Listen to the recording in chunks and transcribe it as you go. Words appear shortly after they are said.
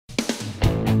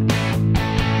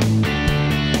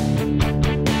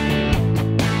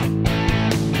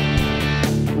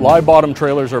Live bottom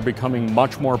trailers are becoming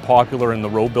much more popular in the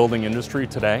road building industry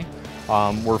today.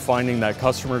 We're finding that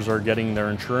customers are getting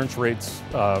their insurance rates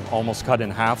almost cut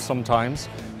in half sometimes.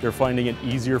 They're finding it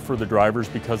easier for the drivers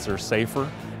because they're safer,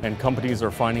 and companies are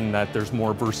finding that there's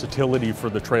more versatility for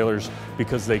the trailers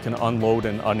because they can unload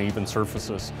in uneven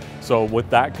surfaces. So with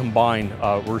that combined,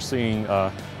 we're seeing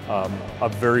a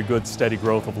very good steady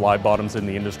growth of live bottoms in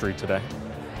the industry today.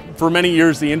 For many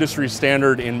years, the industry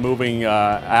standard in moving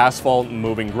asphalt and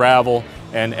moving gravel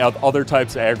and other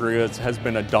types of aggregates has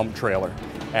been a dump trailer.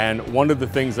 And one of the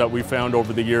things that we found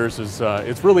over the years is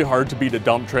it's really hard to beat a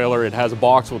dump trailer. It has a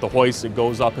box with a hoist, it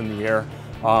goes up in the air.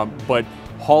 But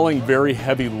hauling very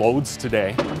heavy loads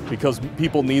today, because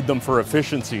people need them for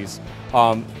efficiencies,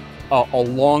 a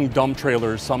long dump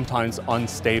trailer is sometimes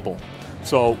unstable.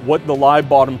 So what the live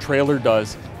bottom trailer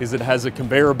does is it has a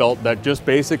conveyor belt that just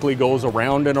basically goes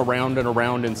around and around and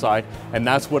around inside, and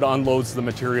that's what unloads the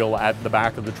material at the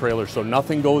back of the trailer. So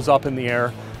nothing goes up in the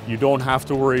air. You don't have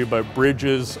to worry about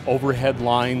bridges, overhead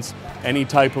lines, any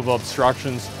type of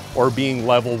obstructions, or being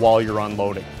level while you're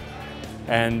unloading.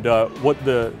 And what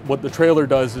the trailer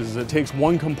does is it takes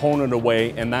one component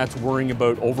away, and that's worrying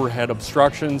about overhead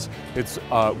obstructions. It's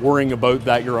worrying about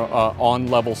that you're on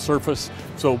level surface.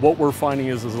 So what we're finding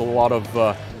is a lot of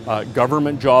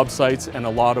government job sites and a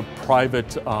lot of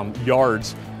private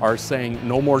yards are saying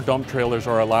no more dump trailers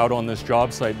are allowed on this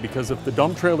job site, because if the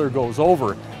dump trailer goes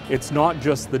over, it's not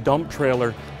just the dump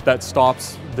trailer that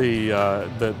stops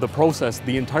the process.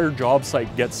 The entire job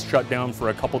site gets shut down for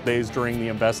a couple days during the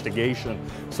investigation.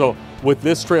 So with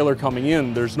this trailer coming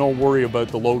in, there's no worry about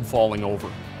the load falling over.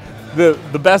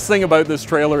 The best thing about this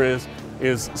trailer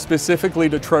is specifically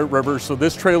to Trout River. So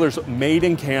this trailer's made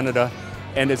in Canada,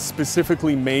 and it's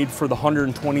specifically made for the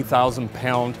 120,000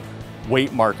 pound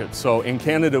weight market. So in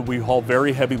Canada, we haul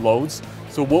very heavy loads.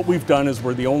 So what we've done is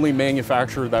we're the only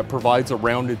manufacturer that provides a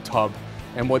rounded tub.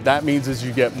 And what that means is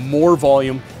you get more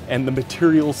volume and the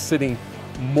material sitting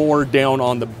more down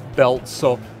on the belt.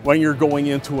 So when you're going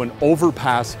into an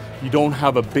overpass, you don't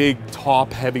have a big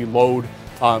top heavy load.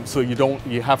 So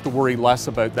you have to worry less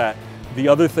about that. The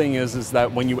other thing is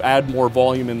that when you add more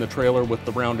volume in the trailer with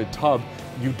the rounded tub,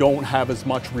 you don't have as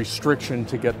much restriction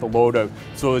to get the load out.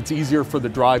 So it's easier for the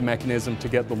drive mechanism to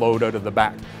get the load out of the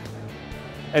back.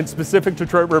 And specific to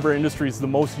Trout River Industries, the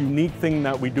most unique thing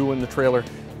that we do in the trailer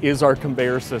is our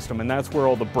conveyor system, and that's where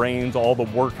all the brains, all the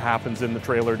work happens in the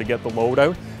trailer to get the load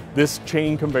out. This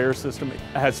chain conveyor system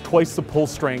has twice the pull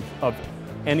strength of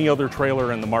any other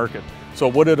trailer in the market. So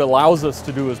what it allows us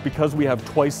to do is, because we have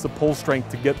twice the pull strength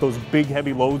to get those big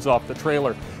heavy loads off the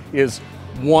trailer, is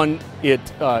one, it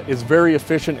is very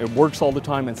efficient, it works all the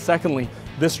time, and secondly,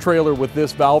 this trailer with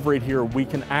this valve right here, we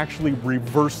can actually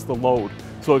reverse the load.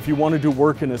 So if you want to do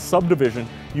work in a subdivision,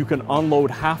 you can unload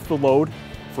half the load.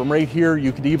 From right here,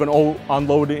 you could even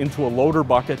unload it into a loader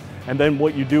bucket, and then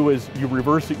what you do is you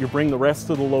reverse it, you bring the rest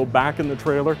of the load back in the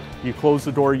trailer, you close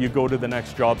the door, you go to the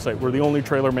next job site. We're the only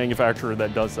trailer manufacturer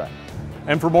that does that.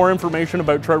 And for more information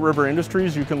about Trout River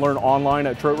Industries, you can learn online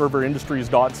at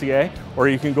troutriverindustries.ca, or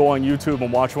you can go on YouTube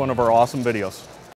and watch one of our awesome videos.